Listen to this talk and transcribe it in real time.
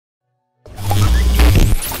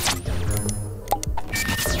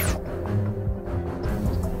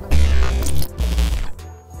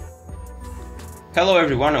Hello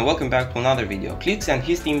everyone and welcome back to another video. Clix and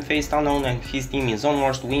his team faced Unknown and his team in Zone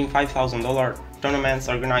Wars to win $5,000 tournaments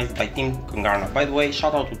organized by Team Congarna. By the way,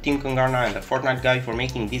 shout out to Team Congarna and the Fortnite guy for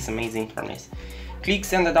making these amazing tournaments.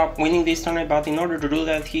 Clix ended up winning this tournament, but in order to do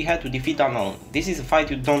that he had to defeat Unknown. This is a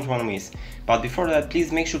fight you don't want to miss. But before that,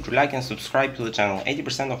 please make sure to like and subscribe to the channel.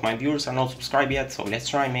 80% of my viewers are not subscribed yet, so let's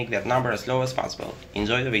try and make that number as low as possible.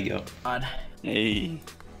 Enjoy the video. Hey.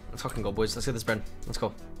 Let's fucking go, boys. Let's get this bread. Let's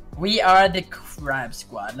go. We are the crab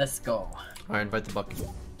squad. Let's go. Alright, invite the buck.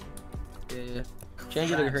 Yeah.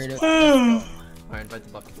 Change it to creative. Alright, invite the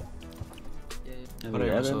buck.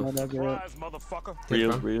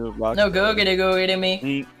 Real rock. No go get it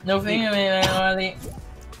me. No finger me.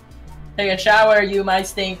 Take a shower, you might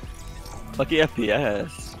stink. Lucky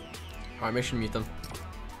FPS. Alright, make sure to mute them.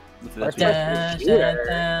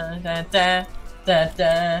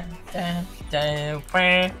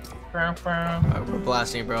 Alright, we're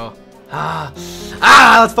blasting, bro.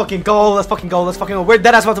 Let's fucking go. Let's fucking go. Let's fucking go. We're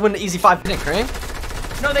dead ass about to win the easy 5 minute crank.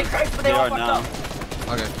 No, they cranked, but they all fucked up.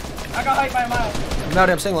 Okay. I got hyped by a mile.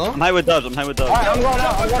 Melody, I'm staying low. I'm high with dubs. Alright, I'm going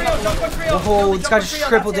out. Oh, this guy just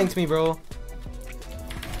triple dinked me, bro.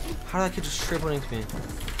 How did that kid just triple dinked me?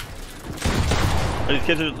 These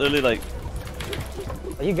kids are literally like.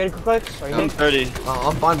 Are you good, Clix? I'm 30.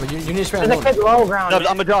 I'm fine, but you need to spam. There's a kid low ground. Dubs,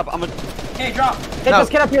 I'm a drop. Okay, drop. Hit this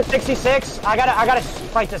kid up here, 66. I gotta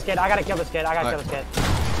fight this kid. I gotta kill this kid. I gotta kill this kid.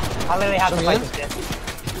 I literally have to fight this kid.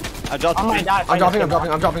 I dropped the I'm dropping.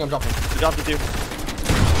 I dropped the 2.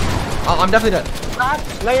 I'm definitely dead.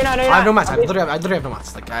 No, you're not. I have no mats. I literally have no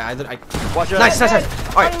mats. Like I Watch your Nice.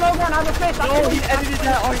 Alright. I'm low ground. I have a fish. No, he edited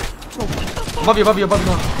that. Above you.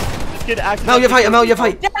 This kid acted. Mel, you have height. You have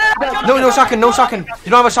height. No shotgun. You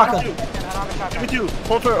don't have a shotgun. Give me 2.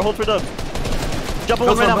 Hold for dubs. Jump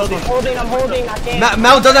over right now, Melody. I'm holding. I can't.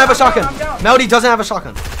 Mel doesn't have a shotgun. Melody doesn't have a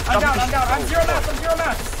shotgun. I'm down. I'm zero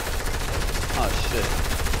mats. Oh shit.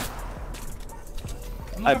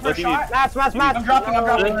 I'm looking for a shot. Mats. I'm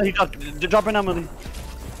dropping. He dropped. Drop right now, Melody.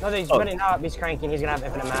 No, he's putting up. He's cranking. He's gonna have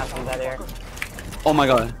infinite mats on that air. Oh my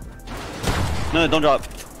god. No, don't drop.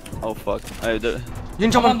 Oh fuck. Alright, You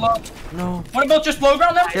can jump on. No. What about just low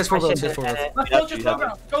ground now? Yes, 4 builds. Let's go just low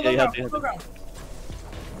ground. Go low ground.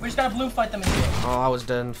 We just gotta blue fight them in here. Oh, I was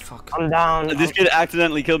dead. Fuck. I'm down. This kid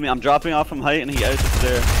accidentally killed me. I'm dropping off from height and he edited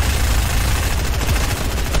there.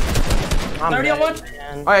 30 on 1.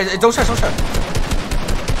 Alright, don't stress.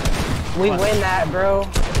 We win that, bro.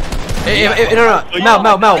 Hey, no.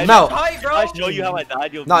 Mel. I show you how I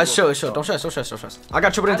died. No, it's chill. Don't stress. I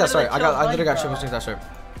got triple that. Sorry, I literally got triple that. Sorry.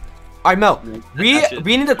 Alright, Mel.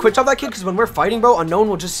 We need to quit shot that kid because when we're fighting, bro, Unknown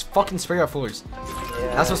will just fucking spray our floors.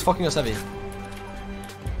 Yeah. That's what's fucking us heavy.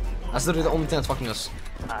 That's literally the only thing that's fucking us.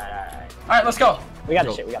 Alright, let's go. We got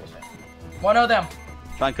the shit. 1-0 them.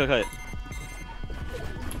 Try and cook height.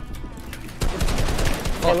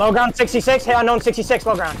 Hey, low ground 66. Hey, Unknown 66.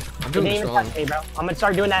 Low ground. I'm doing this wrong. Hey, bro. I'm gonna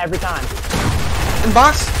start doing that every time. In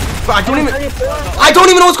box? Bro, I don't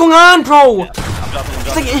even know what's going on, bro. Yeah, I'm dropping.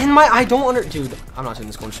 It's like in my. I don't dude. I'm not doing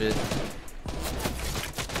this going shit.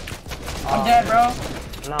 I'm dead, bro.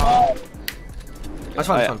 No. That's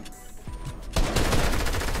fine.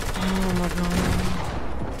 Oh my god.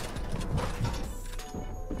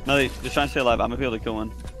 No, just trying to stay alive. I'm gonna be able to kill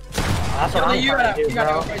one. That's what I'm trying to do,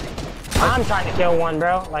 bro. I'm trying to kill one,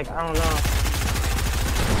 bro. Like, I don't know.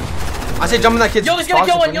 I say jump in that kid's. Yo's gonna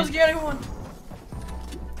kill one.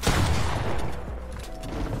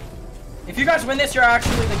 If you guys win this, you're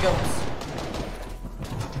actually the goats.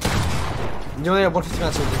 You only have 150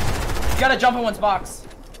 mats. You gotta jump in one's box.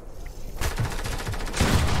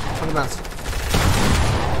 20 mats.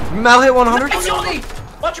 Mel hit 100. Hey, Jolly!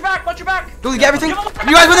 Watch your back. Dude, get everything.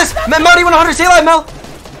 You guys win this. Melody 100. Stay alive, Mel.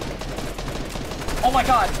 Oh my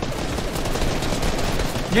god.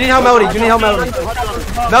 You need help, Melody.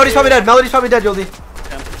 Melody's probably dead. Yoldi.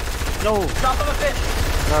 No. Drop him a fish.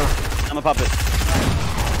 No. I'm a puppet.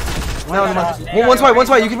 No. One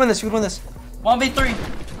swipe. You can win this. 1v3.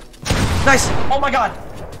 Nice. Oh my god.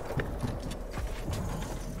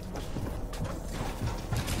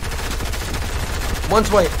 One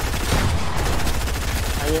swipe.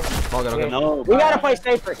 Okay. No. We gotta play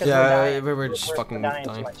safer. Yeah, we're just fucking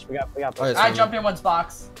dying. We got. I jump in one's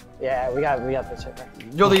box. Yeah, we got this shit.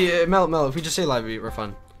 Yoldi, Mel, if we just stay live, we're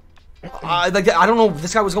fine. I don't know.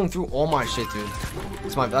 This guy was going through all my shit, dude.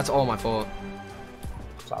 That's all my fault.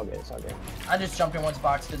 It's all good. I just jumped in one's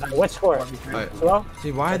box. What score? Right. Well,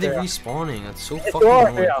 dude, why are they respawning? That's so it's fucking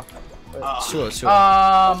annoying. Two.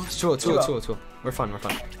 We're fine.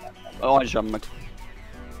 Oh, I just jumped.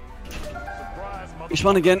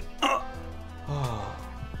 Respawn again.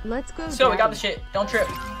 Let's go. So we got the shit. Don't trip.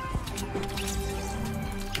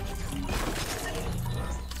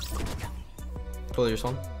 Totally your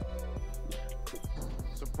spawn.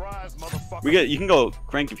 You can go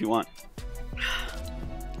crank if you want.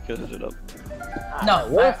 Get it up. No,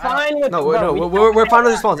 We're fine with. No, bro, we're fine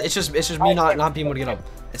with the spawns. It's just me not being able to get up.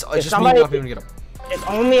 It's just me not being able to get up. It's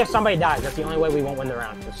only if somebody dies. That's the only way we won't win the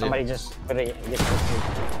round. If somebody just gets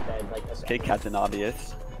dead like this. Okay, Captain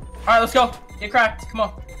Obvious. Alright, let's go. Get cracked. Come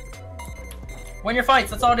on. Win your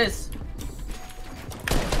fights. That's all it is.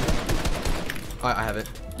 I have it.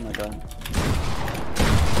 Oh my god.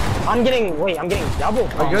 I'm getting double.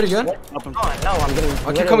 Are you good? You good? Up and No, I'm getting.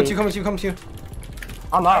 I'll keep coming to you, coming to you.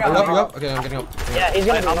 I'm up. Are you up? Okay, I'm getting up. Yeah, he's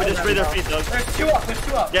gonna. I'm gonna just spray their feet, though. There's two up. There's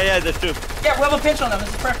two up. Yeah, there's two. Yeah, we have a pinch on them. This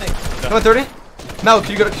is perfect. Come on, 30. Mel,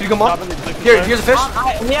 can you come up? Here's a fish.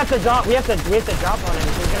 We have to drop. We have to drop on him.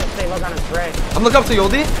 He's gonna stay low on his spray. I'm looking up to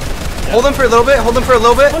Yoldi. Hold him for a little bit.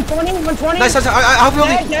 120. Nice. I have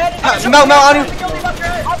Yoldi. Dead. Mel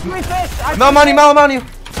on you. Mel on you.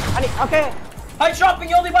 Okay. Height dropping,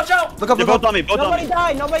 Yoldi, watch out! Look up. They're both on me. Both on Nobody me.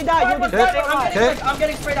 died. You're Okay. I'm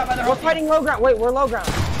getting sprayed out by the We're fighting low ground. Wait, we're low ground.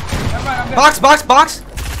 I'm good. Box.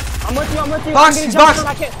 I'm with you. Box, I'm he's getting box. jumped on.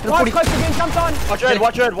 I can't. You're Watch 40. Clix, you're getting jumped on. Watch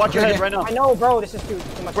your head right now. I know, bro. This is too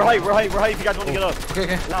much. We're height if you guys want to get up.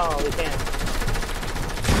 Okay. No, we can't.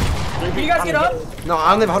 Can you guys get up? No,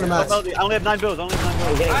 I only have 100 mats. I only have 9 bills. I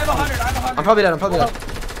have 100. I'm probably dead.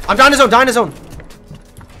 I'm down the zone.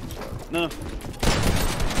 No.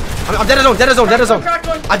 I'm dead a zone.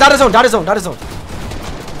 I died a zone.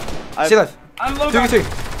 Stay alive. I'm low 3v3. ground.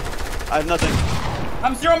 I have nothing.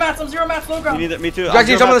 I'm zero mats, low ground. Me too. You guys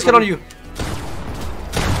need to jump on this kid on you.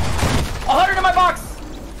 100 in my box.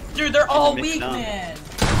 Dude, they're all Mix weak, down. man.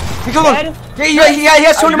 He killed him. Yeah, he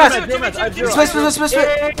has 200 mats. Split.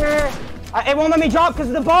 It won't let me drop because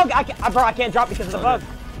of the bug. I can't drop because of the bug.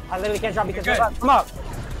 I literally can't drop because of the bug. Come up.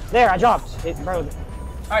 There, I dropped. Bro.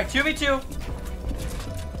 Alright, 2v2.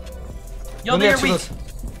 Yoldi, you're weak.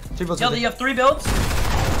 Yoldi, you have 3 builds.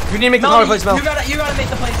 You need to make the power plays, Mel. You gotta make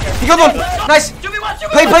the plays here. He killed one. Nice.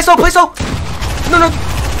 2v1. Play slow. No.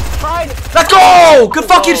 Tried. Let's go. Good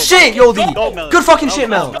fucking shit, Go, Yoldi. Melody. Good fucking shit,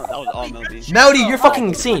 Mel. That was all Melody. Melody, you're fucking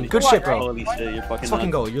insane. Good shit, bro. Holy shit, you're fucking Let's fucking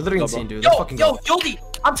nuts. go. You're literally insane, dude. Yo, Let's fucking go. Yoldi,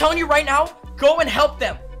 I'm telling you right now, go and help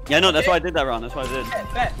them. Yeah, no, that's why I did that round. That's why I did.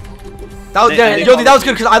 Bet. Yoldi, that was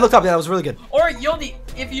good because I looked up. Yeah, that was really good. Or Yoldi,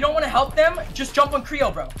 if you don't want to help them, just jump on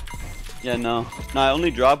Creo, bro. Yeah, no. No, I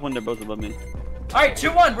only drop when they're both above me. Alright,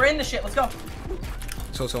 2-1. We're in this shit. Let's go.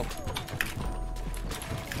 So.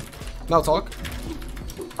 Mel, talk.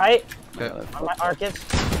 Right. Okay. On my Arcus.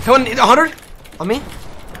 Come on, 100 on me.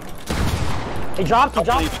 He dropped. On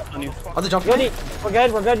you. I'll jump. Yoldi, we're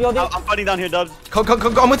good, Yoldi. I'm fighting down here, Dubs. Come.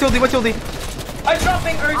 I'm with Yoldi. I'm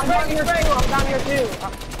dropping. I'm down here too.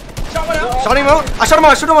 Shot one out. Shot him out. I shot him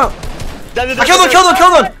out. I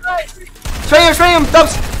killed him. Spray him.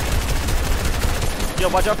 Dubs. Yo,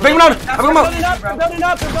 watch out for Bring him those. down. Bring him out. They're building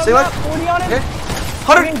up. Stay alive. 40 on him. Okay.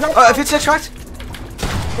 100. 56 tracks.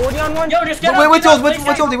 40 on one. Yo, just get Wait, up. with get up,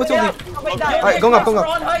 Yoldi. Alright, going up.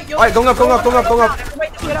 Alright, going up. Up.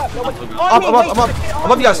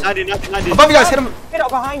 Above you guys. 90. Above you guys. Hit him. Get up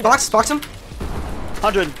behind. Box him.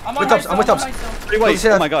 100. I'm with Dubs. Three ways. Say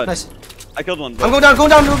Oh that. my god. Nice. I killed one. I'm going down,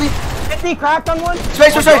 Yoldi. 50 cracked on one.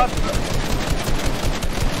 Space. Trying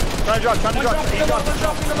to drop.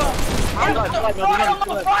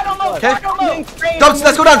 Okay. Dubs,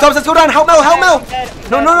 let's go down. Help Mel.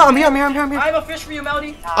 No, I'm here. I have a fish for you,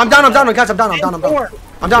 Melody. I'm down, guys. I'm down. On me.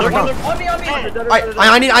 Alright,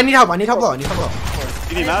 I need help. I need help low. You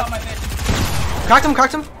need map? Cracked him.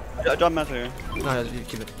 I dropped map here. No, you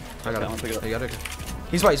keep it. I got Okay, I'll pick it up. it. You got it.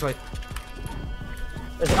 He's white. Is it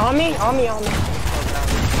on me?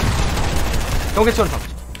 Don't get 200 pounds.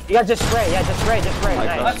 You got just spray.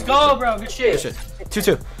 Nice. Let's go, bro. Good shit. Good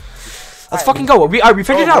shit. 2-2. Let's fucking go. We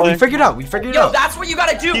figured it out. We figured it Yo, out. that's what you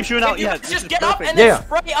gotta do. Keep shooting out, You yeah, just this is get up perfect. and then Yeah.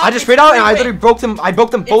 spray up. I just It's sprayed out and I free literally win. broke them. I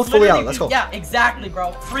broke them both It's fully out. literally- Let's go. Yeah, exactly,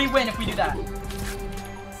 bro. Free win if we do that.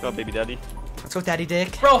 Go, baby daddy. Let's go, daddy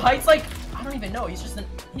dick. Bro, Height's like, I don't even know. He's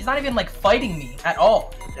not even like fighting me at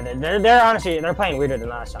all. They're honestly, they're playing weirder than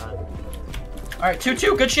last time. All right,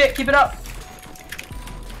 2-2. Good shit. Keep it up.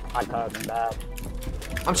 I caught him bad.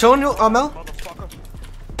 I'm showing you, Mel.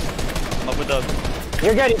 I'm up with Dubs.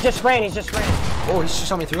 You're good. He's just spraying. Oh, he's just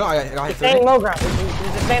shot me through. I hit He's staying 30. low ground. He's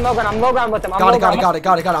the same low ground. I'm low ground with him. Got it. I'm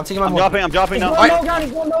taking my I'm more. dropping He's now. going low ground.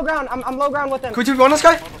 He's going low ground. I'm low ground with him. Can we 2v1 this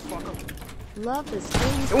guy? Love this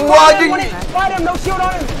game. What? Fight him. No shield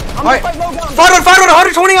on him. I'm Alright. gonna fight low ground. Fight on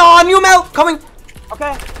 120 on you, Mel. Coming.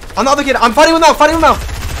 Okay. On the other kid. I'm fighting with Mel.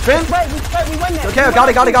 Trim. Right, we win that. Okay, got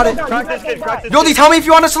it. Crack this kid. Yoldi, tell me if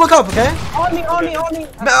you want us to look up, okay? On me.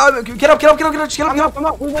 Get up. I'm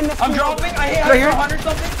up. We win this. I'm dropping. I hit Right here. 100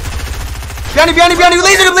 something. Behind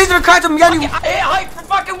you. Laser, cracked him. Behind you. I hit height for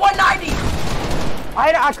fucking 190.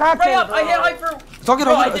 I cracked Spray him. up. I hit height for. It's all good.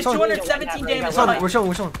 Bro, I did 217 damage It's to on. height. We're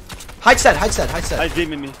showing. Height set. He's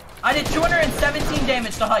beaming me. I did 217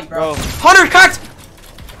 damage to height, bro. 100 cracked.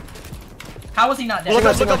 How was he not dead? Look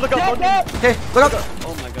up. Okay, look up.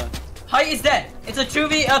 Oh my god. Height is dead. It's a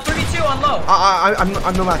 3v2 on low.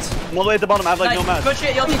 I'm no mats. I'm all the way at the bottom. I have like no Nice. match. Good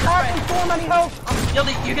shit, Yildi.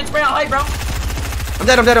 Yildi, you can spray on height, bro. I'm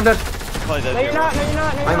dead. Probably dead No, here, you're not. bro. No,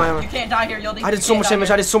 you're not. You can't die here, Yildi. I did so much damage.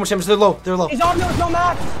 They're low. He's on me with no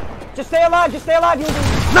max. Just stay alive,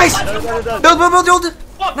 Yildi. Nice. Build.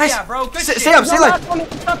 Fuck Nice. yeah, bro. Good Stay shit. up. Stay alive.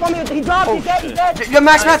 Stop on me. He dropped. He's dead. You have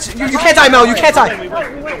max mats. You can't die, Mel. You can't die.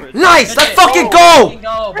 Nice. Let's fucking go.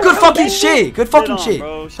 Good fucking shit.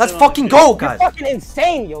 That's fucking gold, guys. Fucking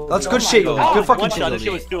insane, yo. That's good shit, yo. Good fucking One shit. shot. This shit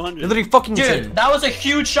You're was 200. literally fucking insane. Dude, that was a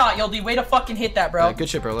huge shot, Yildi. Way to fucking hit that, bro. Yeah, good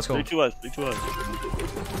shit, bro. Let's go. 3 to us.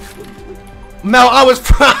 Mel, I was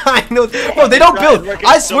prime. Bro, they don't build.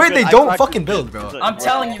 I swear they don't fucking build, bro. I'm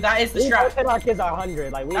telling you, that is the We strat. hit our kids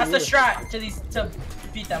 100. Like, That's the strat to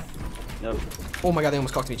beat them. Yep. Oh my god, they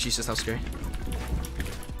almost cocked me. Jesus, that was scary.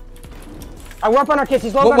 I warp on our kids.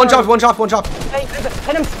 He's low. One drop. Hey,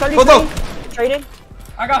 hit him 30. Hold low. Traded.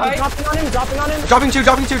 I got height. Dropping on him. Dropping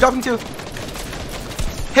two.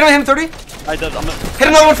 Hit him 30. I did. Hit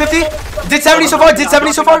another 150. Did 70 so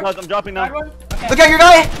far. I'm dropping now. Hard one? Okay. Look at your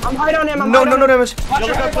guy. I'm high on him. No damage. Watch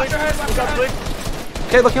your head, Look up, Clix.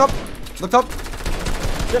 Okay, looking up. Looked up.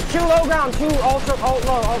 There's 2 low ground. 2 alt low.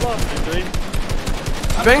 3.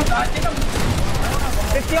 Bang. I think I'm...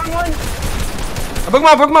 50 on one. I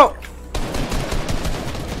broke him out.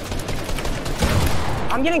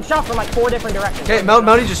 I'm getting shot from like 4 different directions. Okay,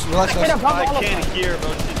 Melody, just relax. Hit him, I all of can't them. hear, bro.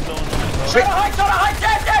 Shit's so annoying. Shoot a height,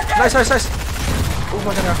 dead. Nice. Oh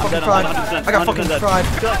my god, I fucking fried. I got fucking fried.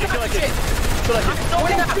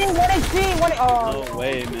 What is C? No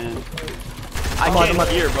way, man. I can't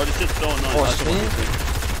hear, bro. This shit's so annoying.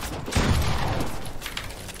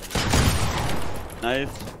 Nice.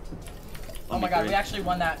 Oh my god, we actually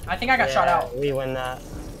won that. I think I got shot out. We win that.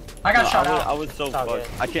 I got shot I out. was so all fucked. good.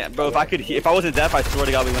 I can't, bro. If I wasn't deaf, I swear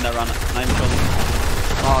to God we win that round. Not even trolling.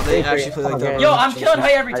 Oh, they actually play like that. Yo, I'm killing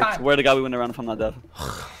height every I time. swear to God we win that round if I'm not deaf.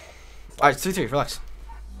 Alright, 3-3, relax.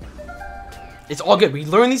 It's all good. We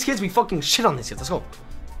learn these kids, we fucking shit on these kids. Let's go.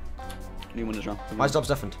 You win this round. My job's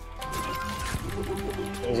deafened.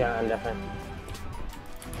 He's undefined.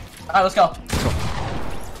 Alright, let's go.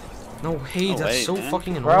 No, hey, No that's way, so man.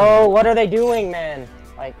 fucking annoying. Bro, what are they doing, man?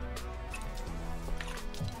 Like,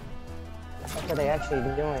 what are they actually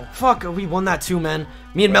doing? Fuck, we won that too, man.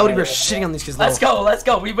 Me and Melody were shitting on these kids. Let's go.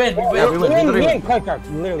 We win. Yeah, we win. Me and Clix are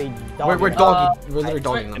literally dogging. We're dogging. We're literally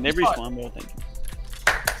dogging And them. they respawn, bro. Thank you.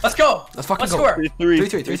 Let's go. Let's fucking Let's go. score.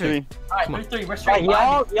 3-3. 3-3. Alright, Come on. 3-3. We're straight.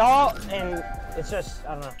 Y'all, and it's just,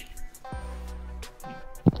 I don't know.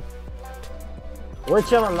 We're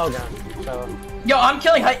chilling low ground, so. Yo, I'm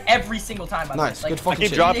killing height every single time. By the way. Nice, Like, good I fucking keep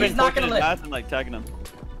shit. dropping, He's not poking gonna his live. ass and like tagging him.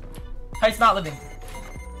 Height's not living.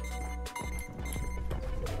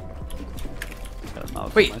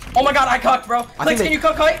 Wait. Oh my god, I cocked, bro. think Clix, they- can you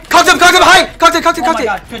cook height? Cocked him, high! Cocked it! Oh my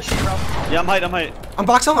god, good shit, bro. Yeah, I'm height. I'm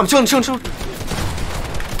boxing, I'm chilling. I'm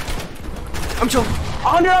chilling.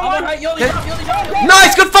 Under I'm on one! height. Yoli, Okay. jump, Yoli, jump.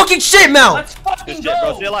 Nice, good fucking shit, Mel! Let's fucking Good shit,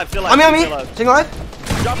 bro. go. Stay alive. I'm on me. Staying alive.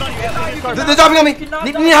 Drop on you. They're dropping on me.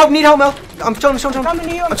 Need help, Mel. I'm chilling. Coming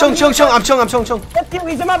to you, I'm chilling. Hit you,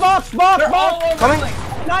 he's in my box! They're all over Coming. the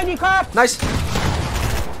place. 90 crack! Nice.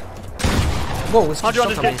 Whoa, it's 100 on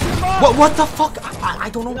this coming. kid. What the fuck? I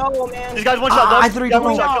don't know. No, man. This guy's one shot. I Dubs. literally Yeah, don't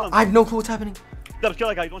one know. shot, kill him. I have no clue what's happening. Dubs, kill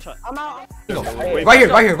that guy. One shot. I'm out. Right here.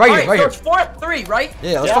 Alright, so it's 4-3, right?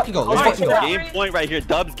 Yeah, let's fucking go. Let's Alright, fucking go. Game point right here.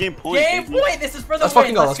 Dubs, game point. Game baby. point. This is for the Let's win.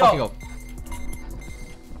 fucking go. Let's fucking go.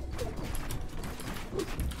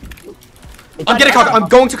 I'm getting cocked. I'm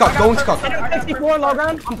going to cock. 64 low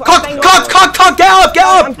ground. Cock. Get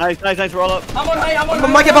up. Nice. Roll up. I'm on height. I'm on height.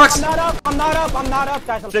 Might get box. I'm not up,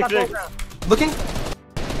 guys. I'm stuck low 6-6. ground. Looking.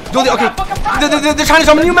 Okay. They're trying to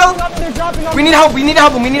summon you, Mel. They're dropping on We need help.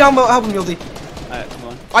 Help him, Yoldi. Alright, come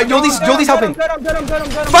on. Alright, Yoldi's helping. I'm good.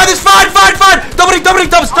 Fight this. Double dig.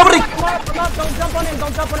 Dubs. I'm up. Don't jump on him,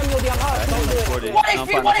 Yodi. I'm out. Don't do it. 40. What I'm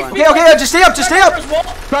HP, fine, what I'm fine. HP? Okay. Just stay up.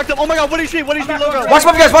 Cracked him. Oh my god, what is he? Logo? Watch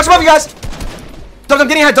above you guys. Dubs, I'm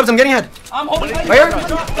getting ahead. I'm holding height. Where?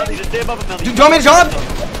 Just stay above him, Melody. Do you want me to jump?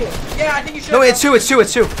 Yeah, I think you should. No, it's two.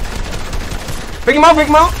 Bring him out.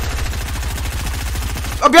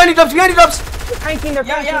 Oh, behind you, Dubs. They're cranking.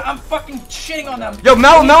 Yeah, I'm fucking shitting on them. Yo,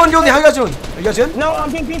 Mel and Yoldi, how you guys doing? Are you guys good? No,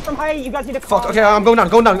 I'm getting beat from high. You guys need to Fuck, okay, I'm going down,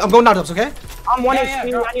 Dubs, okay? I'm 1 Yeah,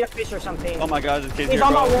 HP. bro. I need a fish or something. Oh my god, this kid's He's here,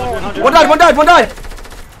 on bro. my wall. 100. One died.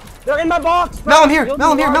 They're in my box. Bro. Mel, I'm here. You'll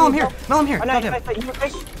Mel, I'm do here. Mel, I'm wrong, here. bro. Mel, I'm here. Oh, nice, Goddamn. nice, you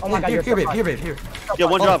fish? Oh my god, Here, you're here, so babe. Here, babe. Here. Yeah,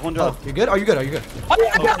 one drop, one drop. You good? Are you good? Are you good? Oh,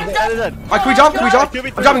 yeah, Oh, I'm dead. dead. Alright, can we drop? Can we drop? Give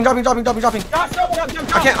me I'm dropping, dropping, dropping, dropping, dropping. Drop, drop, drop,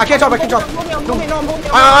 drop, I can't drop. I can't drop. I'm moving, no, I'm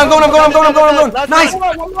moving. I'm going. I'm going. I'm going. I'm going. I'm going. Nice.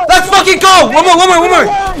 Let's fucking go. One more. One more. One more.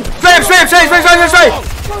 Spam, spam, spam, spam, spam, spam.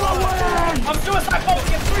 I'm suicide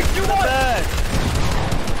bombing in 3, 2, 1. Dead.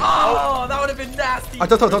 Oh, that would have been nasty.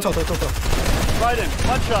 Don't. Right in,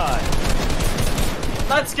 one shot.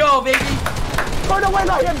 Let's go, baby. Turn away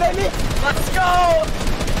right here, baby. Let's go.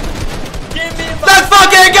 Give me my. Let's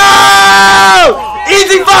fucking go!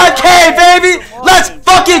 Easy 5K, baby! Let's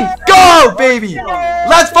fucking go, baby!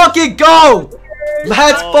 Let's fucking go!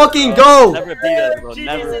 Let's fucking go! Never beat us, bro.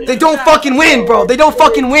 Never beat They us. don't fucking win, bro. They don't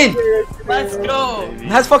fucking win. Let's go.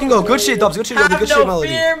 Let's fucking go. Good shit, Dubs. Good shit, Have good no shit, Melody.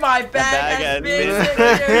 fear, my bag bag has has been been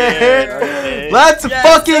secured. Let's Yes,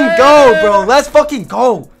 fucking sir. go, bro. Let's fucking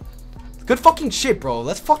go. Good fucking shit, bro.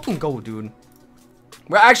 Let's fucking go, dude.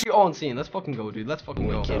 We're actually all insane. Let's fucking go, dude. Let's fucking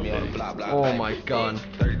go. Oh my god.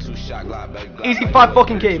 Easy 5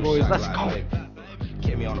 fucking K, boys. Let's go.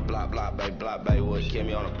 Get me on the block, baby, wood. Get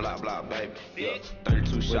me on the block, baby. Yeah,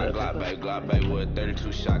 32 shot Glock, baby, wood.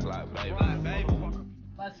 32 shot Glock, baby.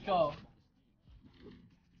 Let's go.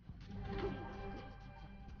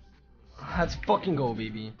 Let's fucking go,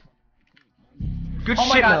 baby. Good Oh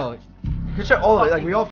my shit, God. Mel. Good shit. All like we all.